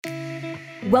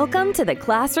Welcome to the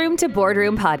Classroom to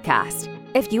Boardroom podcast.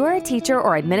 If you are a teacher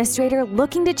or administrator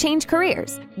looking to change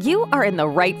careers, you are in the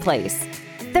right place.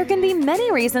 There can be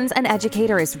many reasons an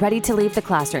educator is ready to leave the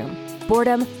classroom.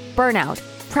 Boredom, burnout,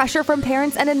 pressure from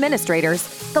parents and administrators,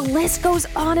 the list goes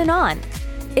on and on.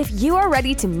 If you are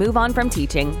ready to move on from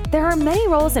teaching, there are many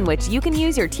roles in which you can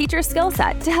use your teacher skill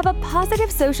set to have a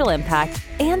positive social impact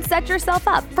and set yourself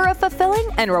up for a fulfilling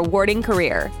and rewarding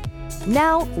career.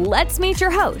 Now, let's meet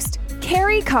your host,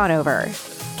 Carrie Conover.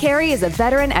 Carrie is a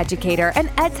veteran educator and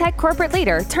EdTech corporate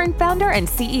leader turned founder and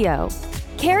CEO.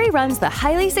 Carrie runs the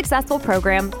highly successful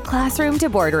program Classroom to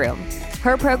Boardroom.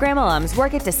 Her program alums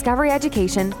work at Discovery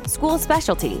Education, School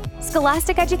Specialty,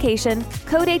 Scholastic Education,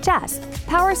 Code HS,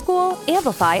 PowerSchool,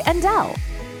 Amplify, and Dell.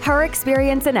 Her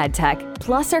experience in EdTech,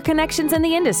 plus her connections in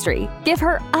the industry, give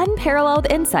her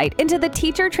unparalleled insight into the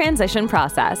teacher transition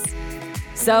process.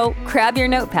 So grab your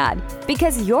notepad,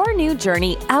 because your new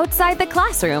journey outside the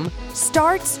classroom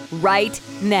starts right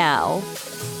now.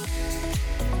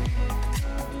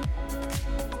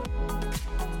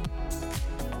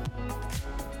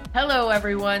 Hello,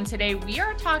 everyone. Today we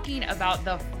are talking about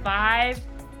the 5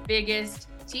 biggest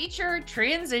teacher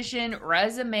transition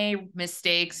resume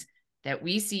mistakes that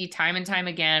we see time and time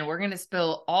again. We're going to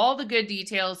spill all the good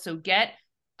details, so get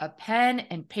a pen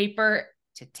and paper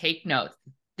to take notes.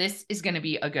 This is going to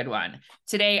be a good one.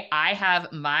 Today, I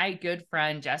have my good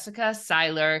friend, Jessica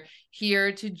Seiler,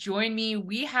 here to join me.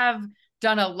 We have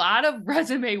done a lot of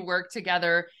resume work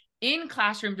together in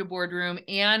Classroom to Boardroom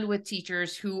and with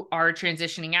teachers who are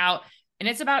transitioning out. And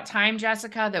it's about time,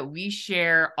 Jessica, that we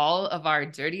share all of our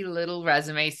dirty little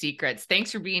resume secrets.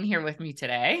 Thanks for being here with me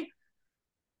today.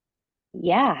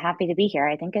 Yeah, happy to be here.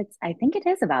 I think it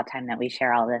is about time that we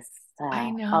share all this,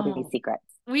 I know. all these secrets.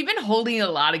 We've been holding a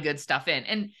lot of good stuff in,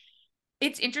 and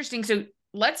it's interesting. So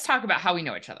let's talk about how we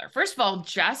know each other. First of all,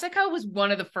 Jessica was one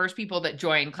of the first people that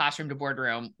joined Classroom to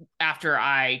Boardroom after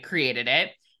I created it.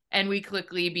 And we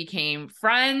quickly became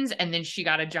friends. And then she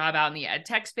got a job out in the ed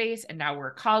tech space, and now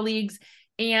we're colleagues.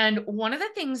 And one of the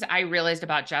things I realized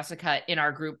about Jessica in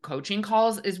our group coaching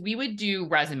calls is we would do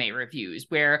resume reviews,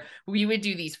 where we would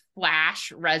do these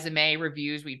flash resume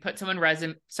reviews. We'd put someone's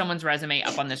resume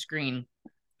up on the screen,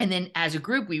 and then as a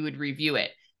group, we would review it.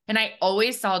 And I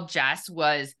always saw Jess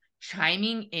was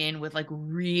chiming in with like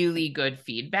really good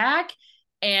feedback.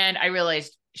 And I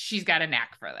realized she's got a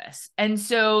knack for this. And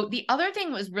so the other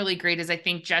thing was really great is I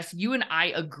think, Jess, you and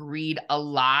I agreed a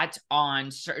lot on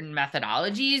certain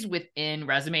methodologies within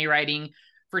resume writing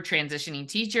for transitioning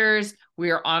teachers.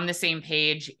 We are on the same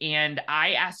page. And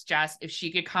I asked Jess if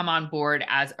she could come on board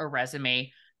as a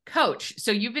resume coach.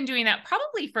 So you've been doing that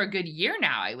probably for a good year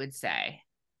now, I would say,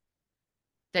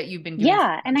 that you've been doing.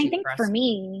 Yeah. And I think for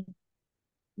me,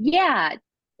 yeah.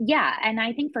 And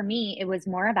I think for me, it was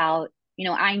more about,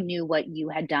 I knew what you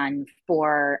had done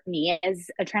for me as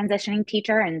a transitioning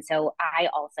teacher. And so I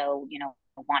also,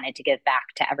 wanted to give back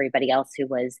to everybody else who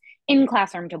was in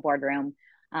Classroom to Boardroom.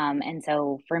 And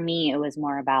so for me, it was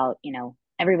more about,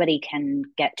 everybody can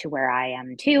get to where I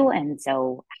am too. And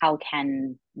so how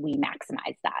can we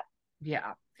maximize that?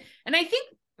 Yeah. And I think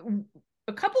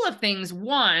a couple of things.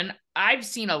 One, I've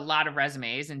seen a lot of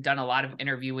resumes and done a lot of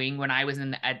interviewing when I was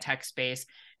in the ed tech space.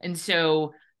 And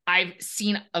so I've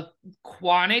seen a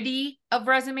quantity of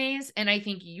resumes, and I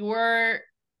think your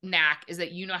knack is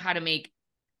that you know how to make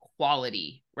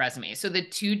quality resumes. So the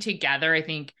two together, I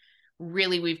think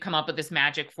really we've come up with this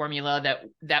magic formula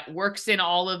that works in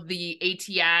all of the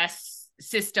ATS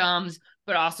systems,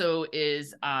 but also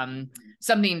is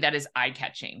something that is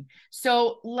eye-catching.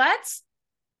 So let's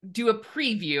do a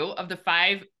preview of the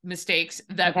 5 mistakes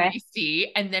that we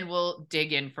see, and then we'll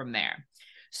dig in from there.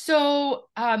 So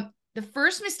the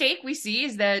first mistake we see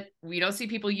is that we don't see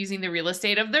people using the real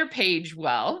estate of their page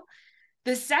well.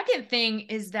 The second thing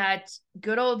is that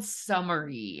good old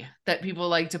summary that people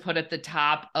like to put at the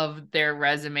top of their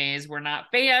resumes. We're not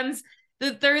fans.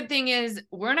 The third thing is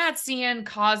we're not seeing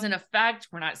cause and effect.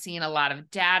 We're not seeing a lot of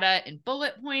data and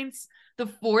bullet points. The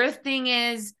fourth thing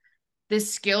is the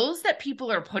skills that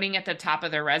people are putting at the top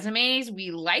of their resumes.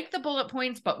 We like the bullet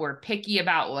points, but we're picky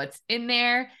about what's in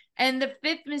there. And the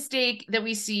fifth mistake that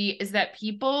we see is that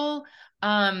people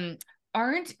aren't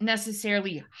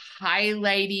necessarily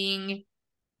highlighting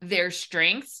their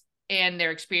strengths and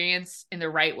their experience in the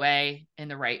right way, in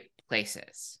the right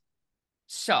places.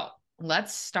 So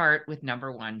let's start with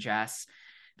number 1, Jess.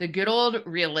 The good old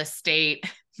real estate.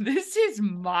 This is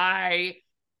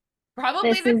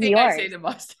probably the thing I say the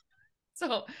most.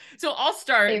 So I'll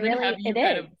start and then have you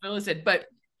kind of fill us in. But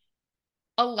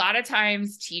a lot of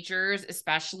times teachers,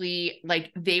 especially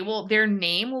like their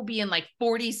name will be in like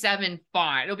 47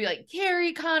 font. It'll be like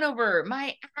Carrie Conover,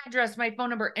 my address, my phone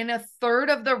number. And a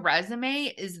third of the resume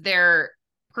is their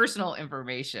personal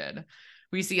information.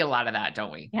 We see a lot of that,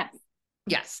 don't we? Yes.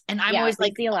 Yes. And I'm always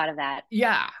like, see a lot of that.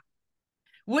 yeah.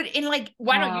 Why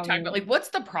don't you talk about like, what's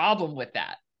the problem with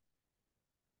that?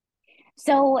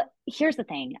 So here's the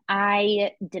thing.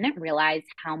 I didn't realize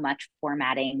how much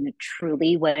formatting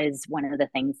truly was one of the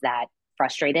things that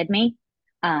frustrated me.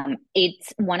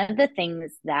 It's one of the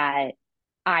things that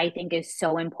I think is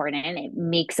so important. It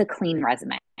makes a clean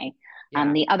resume.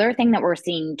 Yeah. The other thing that we're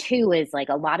seeing too is like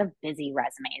a lot of busy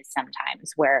resumes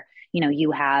sometimes where,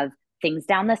 you have things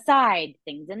down the side,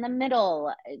 things in the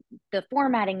middle, the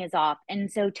formatting is off.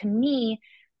 And so to me,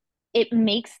 it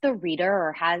makes the reader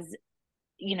or has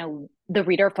the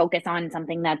reader focus on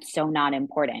something that's so not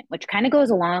important, which kind of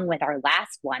goes along with our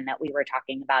last one that we were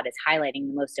talking about is highlighting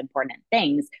the most important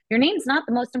things. Your name's not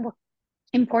the most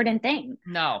important thing.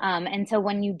 No. And so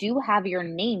when you do have your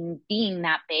name being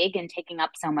that big and taking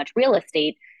up so much real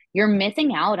estate, you're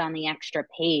missing out on the extra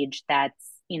page that's,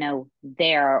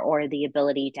 there, or the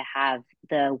ability to have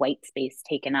the white space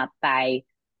taken up by,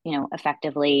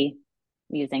 effectively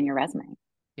using your resume.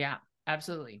 Yeah,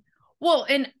 absolutely. Well,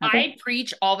 and I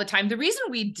preach all the time. The reason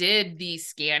we did the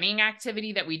scanning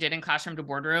activity that we did in Classroom to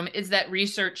Boardroom is that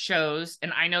research shows,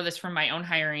 and I know this from my own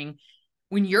hiring,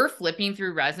 when you're flipping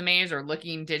through resumes or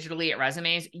looking digitally at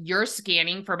resumes, you're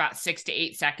scanning for about 6 to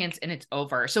 8 seconds and it's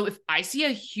over. So if I see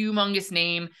a humongous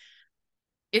name,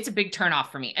 it's a big turnoff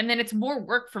for me. And then it's more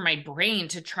work for my brain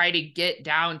to try to get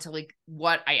down to like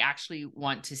what I actually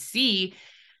want to see.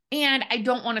 And I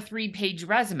don't want a 3-page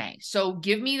resume. So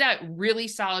give me that really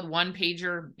solid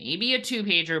 1-pager, maybe a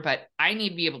 2-pager, but I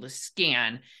need to be able to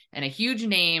scan. And a huge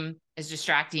name is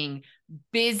distracting.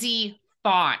 Busy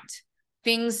font,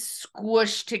 things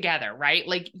squished together, right?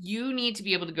 Like you need to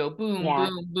be able to go boom,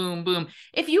 boom, boom, boom.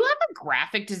 If you have a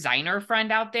graphic designer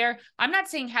friend out there, I'm not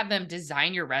saying have them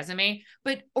design your resume,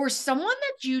 or someone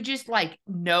that you just like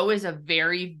know is a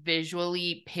very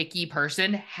visually picky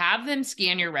person, have them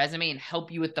scan your resume and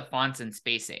help you with the fonts and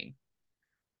spacing.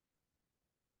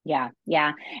 Yeah.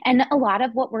 Yeah. And a lot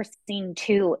of what we're seeing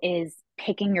too is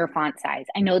picking your font size.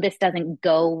 I know this doesn't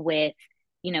go with,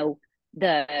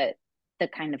 the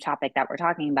kind of topic that we're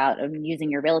talking about of using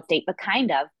your real estate, but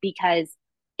kind of, because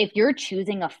if you're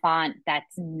choosing a font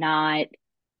that's not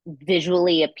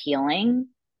visually appealing,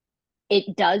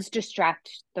 it does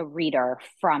distract the reader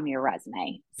from your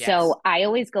resume. Yes. So I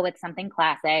always go with something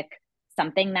classic,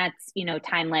 something that's,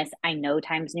 timeless. I know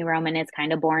Times New Roman is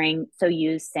kind of boring. So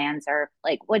use sans serif,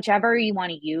 like whichever you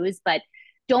want to use, but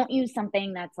don't use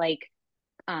something that's like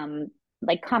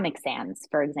Comic Sans,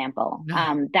 for example.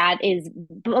 That is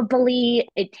bubbly.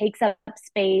 It takes up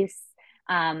space.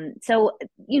 So,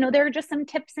 there are just some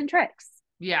tips and tricks.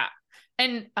 Yeah.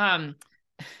 And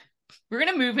we're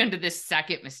going to move into this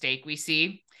second mistake we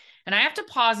see. And I have to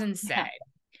pause and say,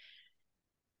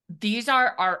 these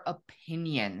are our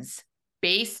opinions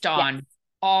based on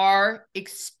our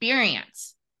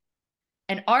experience.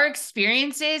 And our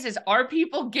experiences is our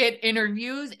people get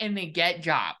interviews and they get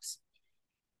jobs.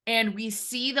 And we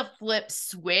see the flip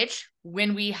switch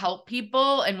when we help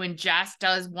people. And when Jess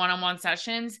does one-on-one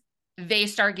sessions, they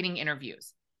start getting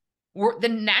interviews. The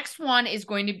next one is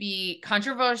going to be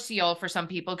controversial for some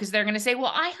people because they're going to say,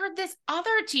 well, I heard this other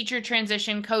teacher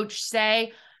transition coach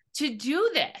say to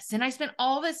do this. And I spent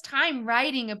all this time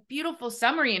writing a beautiful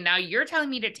summary. And now you're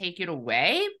telling me to take it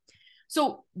away.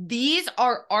 So these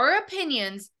are our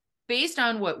opinions based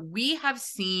on what we have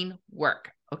seen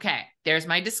work. Okay, there's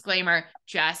my disclaimer.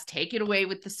 Just take it away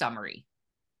with the summary.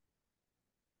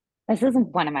 This is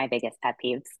one of my biggest pet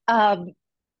peeves.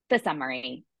 The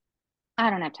summary. I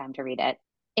don't have time to read it.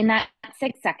 In that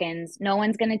 6 seconds, no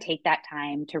one's going to take that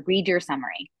time to read your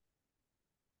summary.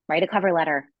 Write a cover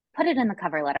letter. Put it in the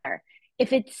cover letter.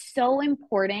 If it's so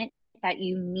important that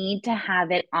you need to have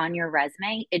it on your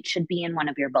resume, it should be in one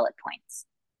of your bullet points.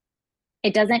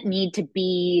 It doesn't need to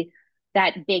be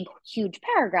that big, huge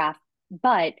paragraph,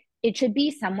 but it should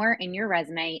be somewhere in your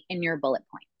resume in your bullet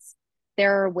points.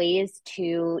 There are ways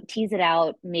to tease it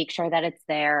out, make sure that it's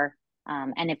there.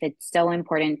 And if it's so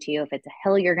important to you, if it's a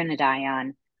hill you're going to die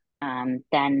on,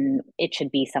 then it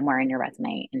should be somewhere in your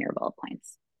resume in your bullet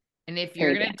points. And if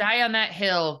you're going to die on that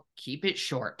hill, keep it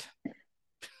short.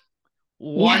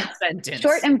 One sentence.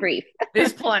 Short and brief.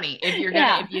 There's plenty. If you're going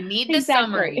to, if you need the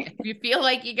summary, if you feel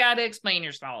like you got to explain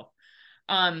yourself.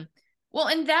 Well,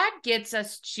 and that gets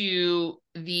us to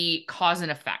the cause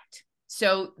and effect.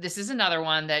 So this is another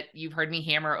one that you've heard me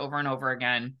hammer over and over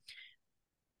again.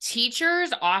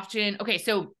 teachers often, okay,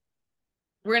 so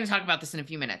we're going to talk about this in a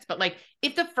few minutes, but like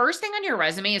if the first thing on your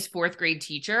resume is fourth grade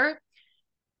teacher,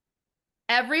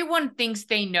 everyone thinks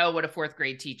they know what a fourth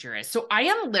grade teacher is. So I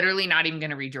am literally not even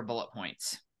going to read your bullet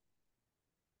points.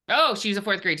 Oh, she's a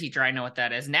fourth grade teacher. I know what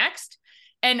that is. Next.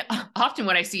 And often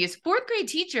what I see is fourth grade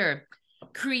teacher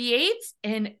creates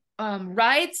and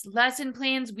writes lesson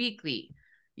plans weekly,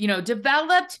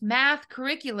 developed math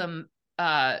curriculum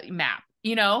map,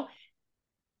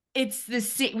 it's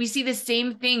we see the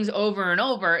same things over and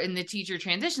over in the teacher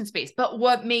transition space. But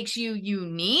what makes you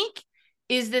unique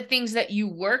is the things that you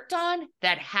worked on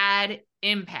that had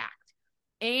impact.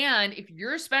 And if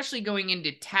you're especially going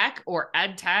into tech or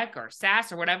ed tech or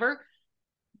SaaS or whatever,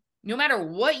 no matter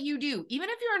what you do, even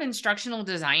if you're an instructional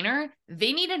designer,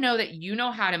 they need to know that you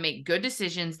know how to make good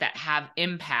decisions that have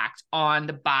impact on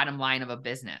the bottom line of a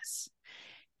business.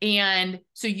 And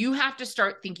so you have to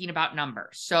start thinking about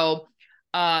numbers. So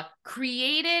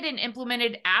created and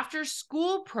implemented after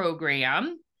school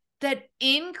program that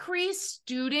increased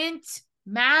student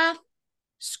math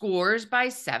scores by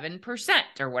 7%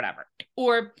 or whatever,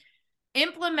 or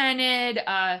implemented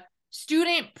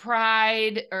student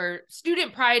pride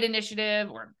initiative,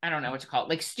 or I don't know what to call it,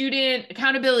 like student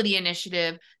accountability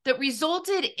initiative that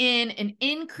resulted in an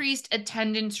increased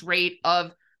attendance rate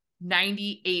of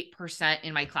 98%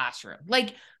 in my classroom.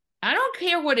 Like, I don't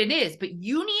care what it is, but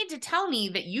you need to tell me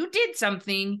that you did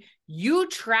something, you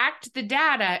tracked the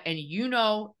data, and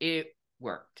it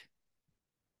worked.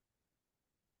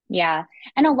 Yeah.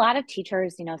 And a lot of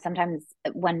teachers, sometimes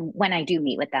when I do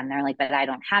meet with them, they're like, but I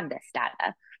don't have this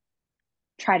data.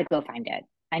 Try to go find it.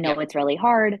 I know It's really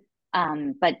hard,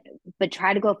 but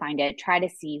try to go find it. Try to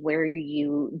see where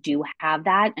you do have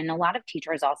that. And a lot of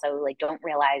teachers also like don't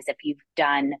realize if you've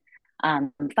done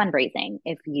fundraising,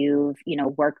 if you've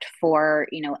worked for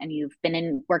and you've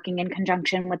been working in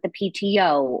conjunction with the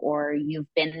PTO, or you've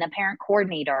been the parent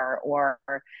coordinator or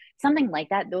something like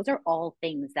that. Those are all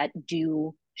things that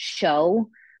do show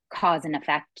cause and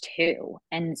effect too.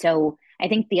 And so I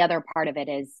think the other part of it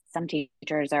is some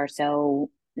teachers are so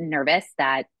nervous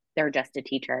that they're just a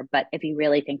teacher. But if you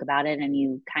really think about it and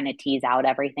you kind of tease out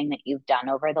everything that you've done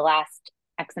over the last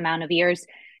X amount of years,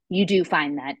 you do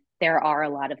find that there are a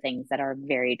lot of things that are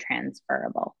very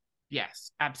transferable.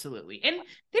 Yes, absolutely. And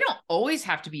they don't always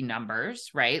have to be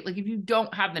numbers, right? Like if you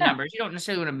don't have the numbers, you don't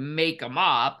necessarily want to make them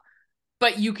up,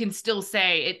 but you can still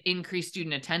say it increased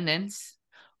student attendance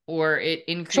or it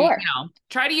increased,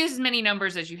 try to use as many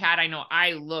numbers as you had. I know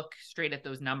I look straight at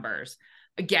those numbers.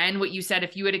 Again, what you said,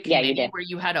 if you had a committee where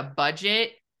you had a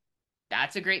budget,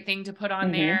 that's a great thing to put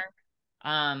on there.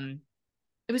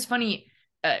 It was funny.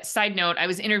 Side note, I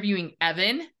was interviewing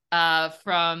Evan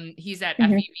he's at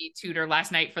FEV Tutor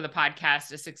last night for the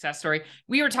podcast, A Success Story.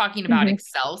 We were talking about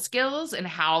Excel skills and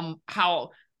how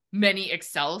many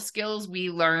Excel skills we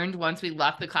learned once we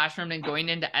left the classroom and going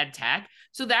into ed tech.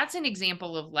 So that's an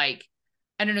example of like,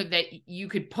 I don't know, that you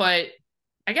could put,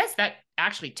 I guess that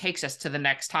actually takes us to the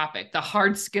next topic, the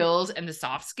hard skills and the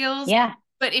soft skills. Yeah.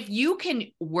 But if you can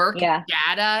work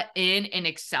data in an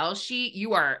Excel sheet,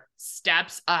 you are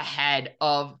steps ahead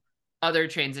of other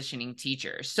transitioning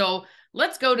teachers. So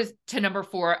let's go to number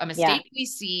 4. A mistake we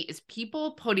see is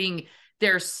people putting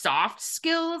their soft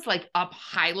skills like up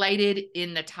highlighted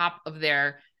in the top of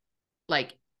their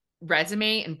like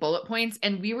resume and bullet points.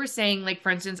 And we were saying, like, for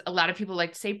instance, a lot of people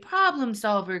like to say problem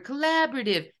solver,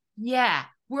 collaborative. Yeah,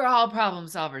 we're all problem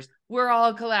solvers. We're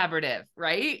all collaborative,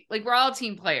 right? Like we're all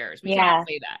team players. We can't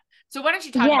say that. So why don't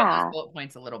you talk about those bullet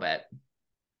points a little bit?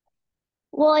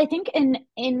 Well, I think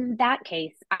in that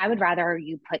case, I would rather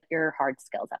you put your hard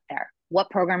skills up there. What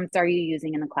programs are you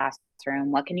using in the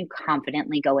classroom? What can you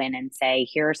confidently go in and say,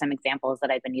 here are some examples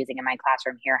that I've been using in my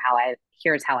classroom.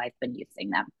 Here's how I've been using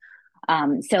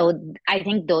them. So I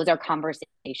think those are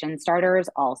conversation starters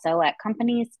also at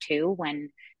companies too, when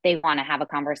they want to have a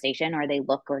conversation or they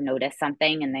look or notice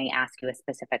something and they ask you a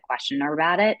specific question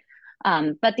about it.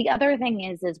 But the other thing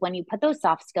is when you put those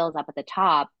soft skills up at the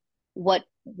top, what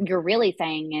you're really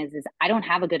saying is I don't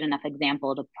have a good enough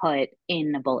example to put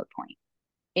in the bullet point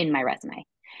in my resume.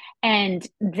 And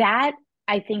that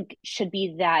I think should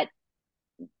be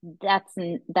that's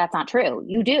not true.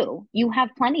 You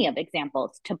have plenty of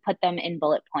examples to put them in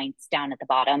bullet points down at the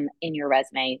bottom in your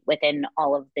resume within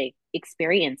all of the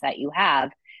experience that you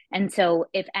have. And so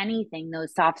if anything,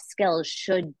 those soft skills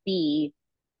should be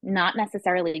not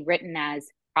necessarily written as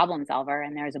problem solver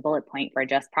and there's a bullet point for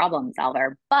just problem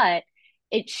solver, but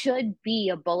it should be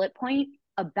a bullet point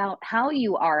about how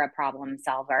you are a problem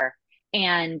solver.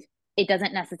 And it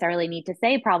doesn't necessarily need to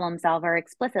say problem solver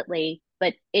explicitly,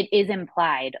 but it is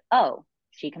implied. Oh,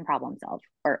 she can problem solve,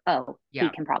 or, oh, he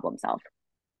can problem solve.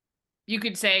 You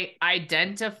could say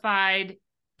identified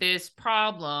this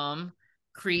problem,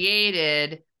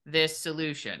 created this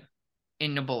solution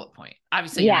in a bullet point.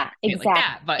 Obviously, yeah, exactly like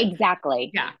that, but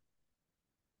exactly. Yeah.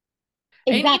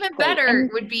 Exactly. And even better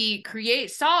would be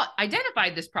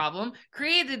identified this problem,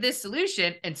 created this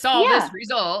solution, and saw this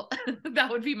result.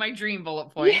 That would be my dream bullet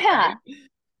point. Yeah. Right?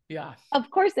 Yeah. Of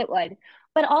course it would.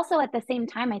 But also at the same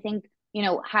time, I think,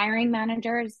 hiring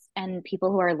managers and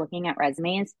people who are looking at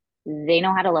resumes, they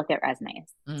know how to look at resumes.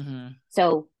 Mm-hmm.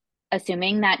 So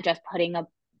assuming that just putting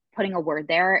a word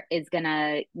there is going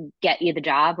to get you the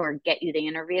job or get you the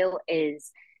interview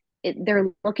they're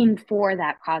looking for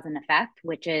that cause and effect,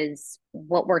 which is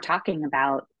what we're talking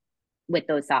about with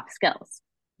those soft skills.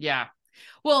 Yeah.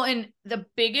 Well, and the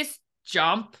biggest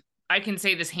jump, I can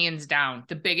say this hands down,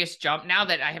 the biggest jump, now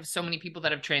that I have so many people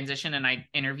that have transitioned and I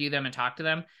interview them and talk to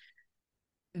them,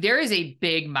 there is a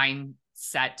big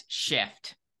mindset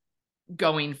shift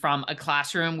going from a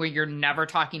classroom where you're never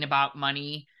talking about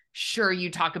money. Sure, you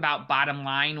talk about bottom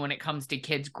line when it comes to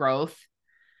kids' growth.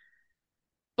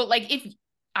 But like,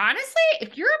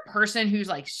 if you're a person who's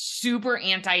like super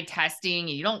anti-testing and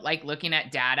you don't like looking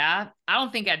at data, I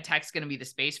don't think ed tech's going to be the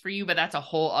space for you, but that's a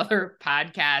whole other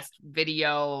podcast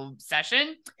video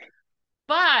session.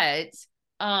 But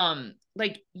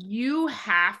like, you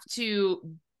have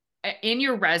to, in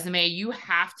your resume, you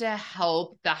have to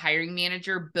help the hiring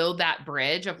manager build that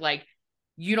bridge of like,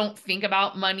 you don't think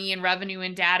about money and revenue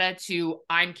and data to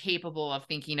I'm capable of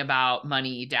thinking about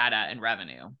money, data, and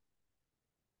revenue.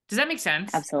 Does that make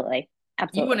sense? Absolutely.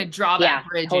 You want to draw that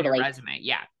bridge totally. In your resume.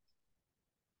 Yeah.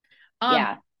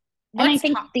 Yeah. And I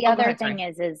think the other thing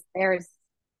is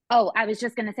I was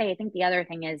just going to say, I think the other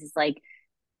thing is like,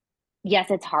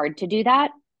 yes, it's hard to do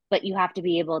that, but you have to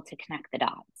be able to connect the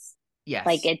dots. Yes.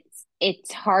 Like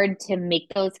it's hard to make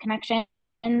those connections,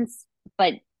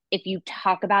 but if you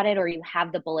talk about it or you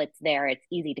have the bullets there, it's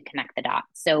easy to connect the dots.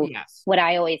 So what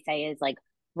I always say is like,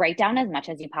 write down as much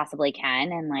as you possibly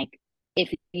can. And like,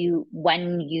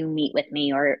 when you meet with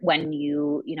me or when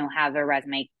you have a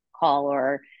resume call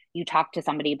or you talk to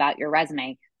somebody about your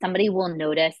resume, somebody will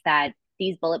notice that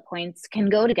these bullet points can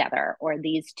go together, or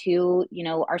these two,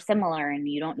 are similar and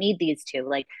you don't need these two.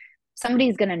 Like,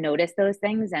 somebody's going to notice those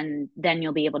things, and then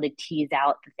you'll be able to tease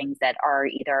out the things that are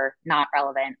either not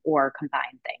relevant or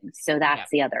combine things. So that's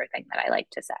the other thing that I like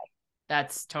to say.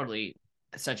 That's totally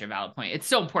such a valid point. It's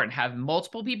so important to have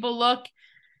multiple people look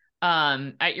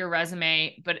at your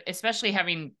resume, but especially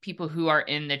having people who are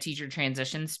in the teacher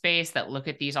transition space that look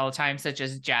at these all the time, such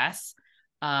as Jess,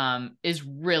 is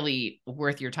really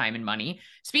worth your time and money.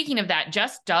 Speaking of that,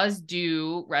 Jess does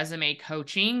do resume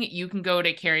coaching. You can go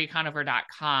to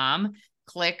carrieconover.com,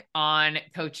 click on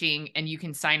coaching, and you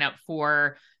can sign up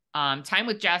for time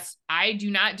with Jess. I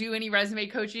do not do any resume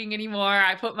coaching anymore.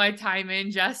 I put my time in.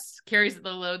 Jess carries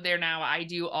the load there now. I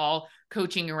do all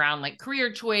coaching around like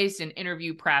career choice and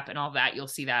interview prep and all that. You'll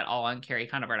see that all on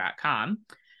carrieconover.com.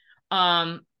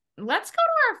 Let's go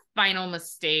to our final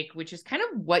mistake, which is kind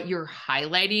of what you're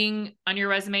highlighting on your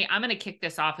resume. I'm going to kick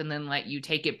this off and then let you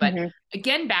take it. But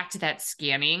again, back to that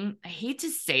scanning, I hate to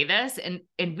say this, and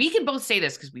we can both say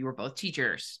this because we were both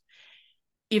teachers.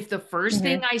 If the first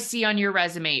thing I see on your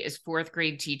resume is 4th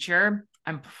grade teacher,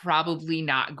 I'm probably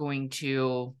not going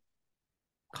to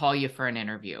call you for an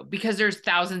interview, because there's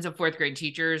thousands of 4th grade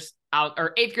teachers out,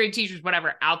 or 8th grade teachers,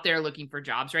 whatever, out there looking for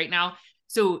jobs right now.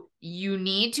 So you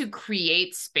need to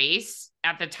create space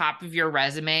at the top of your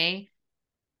resume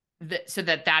so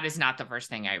that is not the first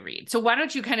thing I read. So why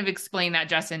don't you kind of explain that,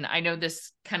 Justin? I know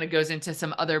this kind of goes into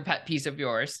some other pet piece of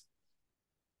yours.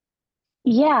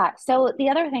 Yeah. So the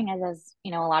other thing is, a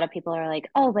lot of people are like,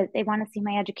 oh, but they want to see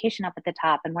my education up at the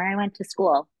top and where I went to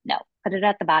school. No, put it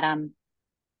at the bottom.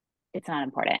 It's not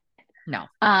important. No.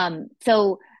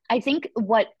 So I think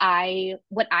what I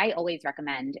always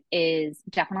recommend is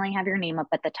definitely have your name up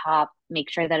at the top.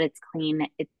 Make sure that it's clean,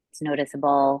 it's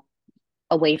noticeable,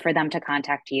 a way for them to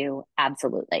contact you.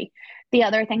 Absolutely. The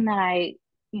other thing that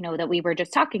that we were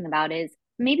just talking about is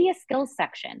maybe a skills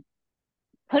section.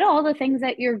 Put all the things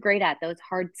that you're great at, those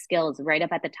hard skills, right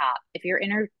up at the top. If you're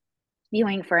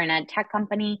interviewing for an ed tech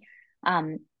company,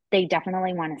 they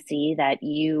definitely want to see that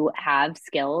you have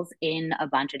skills in a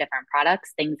bunch of different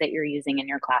products, things that you're using in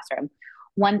your classroom.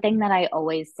 One thing that I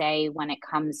always say when it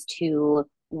comes to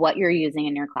what you're using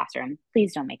in your classroom,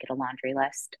 please don't make it a laundry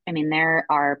list. I mean, there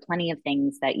are plenty of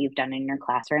things that you've done in your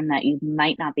classroom that you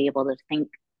might not be able to think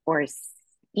or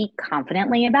speak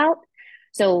confidently about.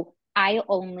 So I would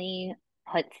only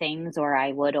put things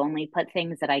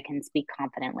that I can speak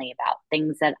confidently about,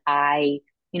 things that I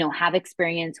have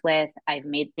experience with.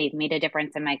 They've made a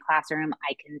difference in my classroom.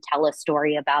 I can tell a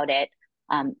story about it,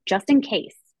 just in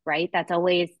case, right? That's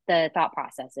always the thought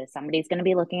process, is somebody's going to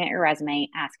be looking at your resume,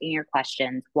 asking your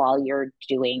questions while you're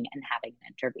doing and having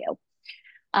an interview.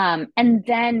 And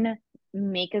then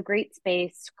make a great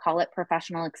space, call it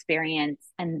professional experience,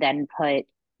 and then put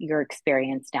your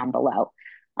experience down below.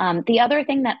 The other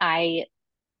thing that I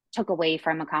took away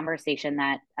from a conversation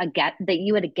that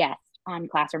you had a guest on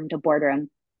Classroom to Boardroom,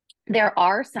 there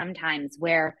are some times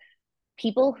where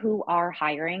people who are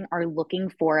hiring are looking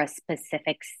for a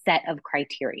specific set of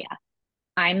criteria.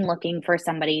 I'm looking for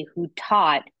somebody who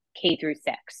taught K through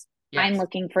 6. Yes. I'm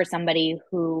looking for somebody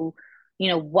who,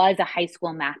 was a high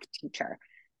school math teacher.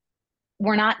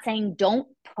 We're not saying don't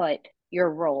put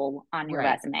your role on your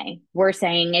resume. We're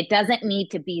saying it doesn't need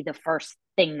to be the first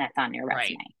thing that's on your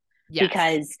resume. Yes.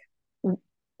 Because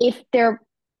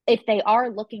if they are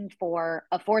looking for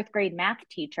a 4th grade math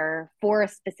teacher for a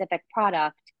specific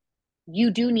product,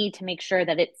 you do need to make sure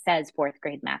that it says 4th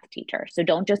grade math teacher. So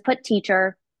don't just put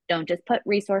teacher, don't just put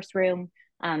resource room,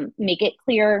 make it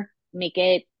clear, make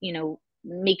it,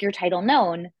 make your title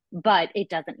known, but it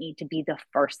doesn't need to be the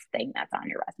first thing that's on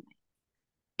your resume.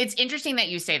 It's interesting that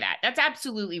you say that. That's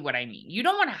absolutely what I mean. You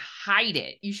don't want to hide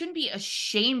it. You shouldn't be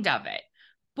ashamed of it.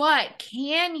 But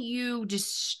can you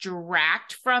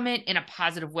distract from it in a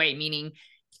positive way? Meaning,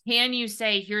 can you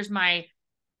say, here's my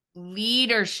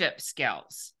leadership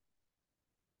skills.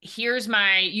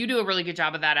 You do a really good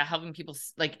job of that, of helping people,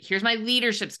 like, here's my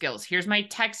leadership skills. Here's my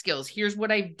tech skills. Here's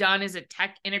what I've done as a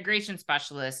tech integration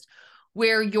specialist,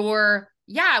 where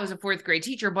I was a 4th grade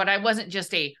teacher, but I wasn't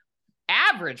just a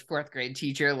average 4th grade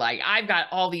teacher. Like, I've got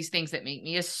all these things that make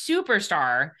me a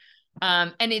superstar.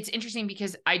 And it's interesting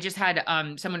because I just had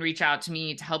someone reach out to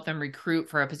me to help them recruit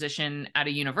for a position at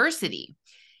a university.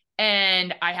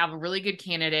 And I have a really good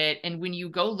candidate. And when you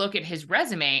go look at his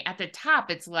resume at the top,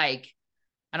 it's like,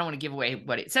 I don't want to give away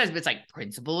what it says, but it's like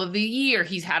principal of the year.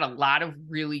 He's had a lot of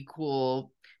really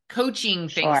cool coaching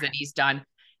things that he's done,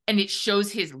 and it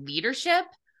shows his leadership.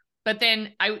 But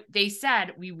then they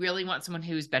said, we really want someone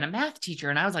who's been a math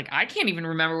teacher. And I was like, I can't even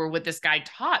remember what this guy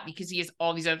taught because he has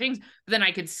all these other things. But then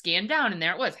I could scan down and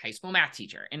there it was, high school math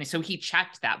teacher. And so he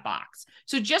checked that box.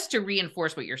 So just to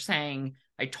reinforce what you're saying,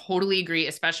 I totally agree,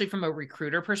 especially from a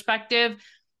recruiter perspective.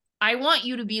 I want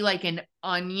you to be like an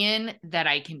onion that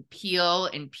I can peel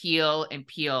and peel and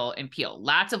peel and peel.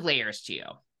 Lots of layers to you.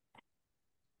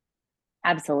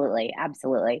 Absolutely.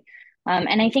 Absolutely.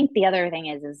 And I think the other thing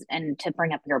is, and to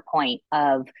bring up your point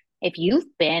of, if you've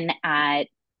been at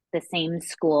the same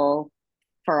school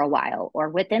for a while or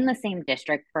within the same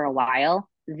district for a while,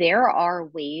 there are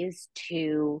ways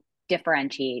to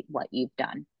differentiate what you've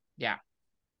done. Yeah.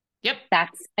 Yep.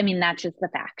 That's just the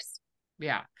facts.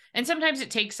 Yeah. And sometimes it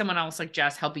takes someone else like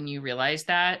Jess helping you realize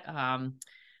that.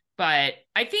 But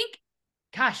I think,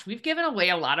 gosh, we've given away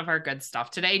a lot of our good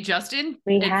stuff today. Justin,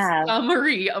 we have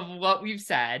summary of what we've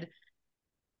said.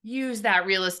 Use that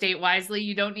real estate wisely.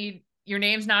 You don't need, your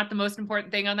name's not the most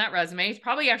important thing on that resume. It's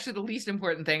probably actually the least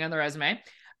important thing on the resume.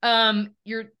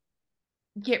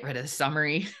 Get rid of the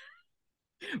summary.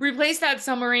 Replace that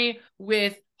summary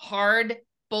with hard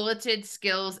bulleted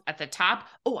skills at the top.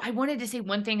 Oh, I wanted to say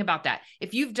one thing about that.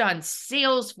 If you've done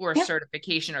Salesforce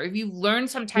certification, or if you've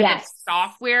learned some type of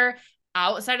software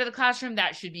outside of the classroom,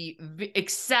 that should be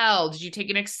Excel. Did you take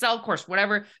an Excel course?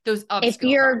 Whatever those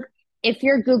upskills if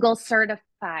you're Google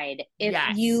certified,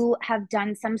 if you have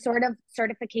done some sort of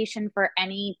certification for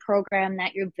any program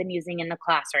that you've been using in the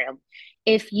classroom,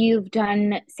 if you've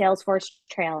done Salesforce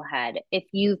Trailhead, if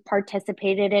you've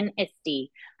participated in ISTE,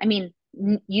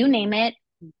 you name it,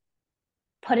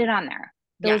 put it on there.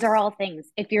 Those are all things.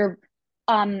 If you're,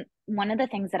 one of the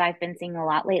things that I've been seeing a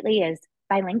lot lately is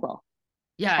bilingual.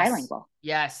 Yes. Bilingual.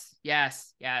 Yes.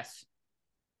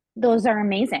 Those are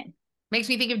amazing. Makes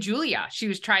me think of Julia. She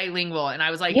was trilingual. And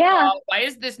I was like, oh, why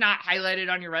is this not highlighted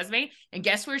on your resume? And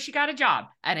guess where she got a job?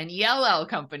 At an ELL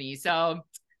company. So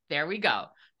there we go.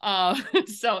 So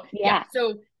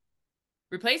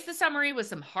replace the summary with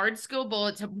some hard skill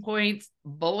bulletin points,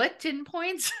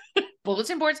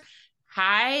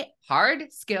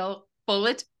 hard skill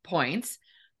bullet points,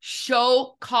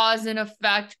 show cause and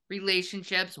effect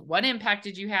relationships. What impact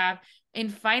did you have?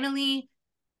 And finally,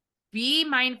 be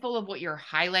mindful of what you're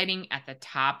highlighting at the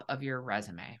top of your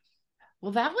resume.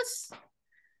 Well, that was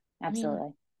absolutely,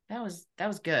 that was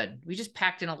good. We just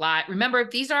packed in a lot. Remember,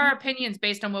 these are our opinions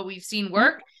based on what we've seen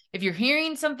work. If you're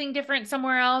hearing something different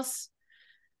somewhere else,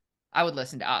 I would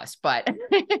listen to us, but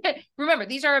remember,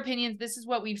 these are opinions. This is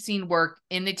what we've seen work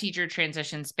in the teacher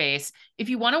transition space. If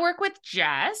you want to work with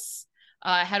Jess,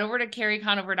 head over to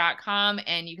carrieconover.com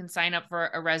and you can sign up for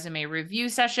a resume review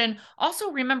session.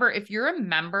 Also, remember, if you're a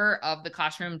member of the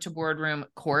Classroom to Boardroom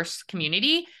course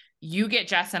community, you get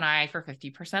Jess and I for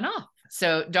 50% off.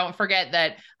 So don't forget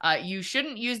that you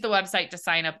shouldn't use the website to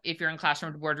sign up if you're in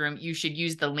Classroom to Boardroom. You should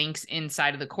use the links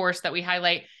inside of the course that we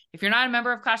highlight. If you're not a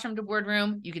member of Classroom to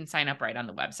Boardroom, you can sign up right on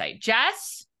the website.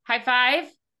 Jess, high five.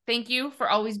 Thank you for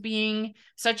always being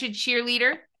such a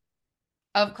cheerleader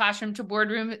of Classroom to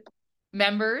Boardroom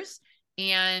members.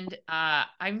 And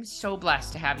I'm so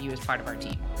blessed to have you as part of our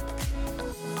team.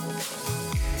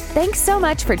 Thanks so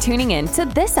much for tuning in to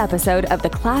this episode of the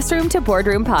Classroom to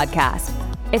Boardroom podcast.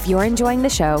 If you're enjoying the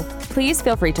show, please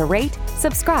feel free to rate,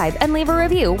 subscribe, and leave a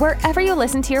review wherever you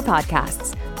listen to your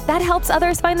podcasts. That helps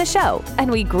others find the show, and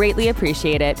we greatly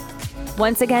appreciate it.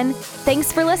 Once again,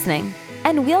 thanks for listening,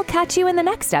 and we'll catch you in the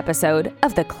next episode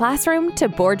of the Classroom to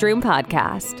Boardroom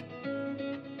podcast.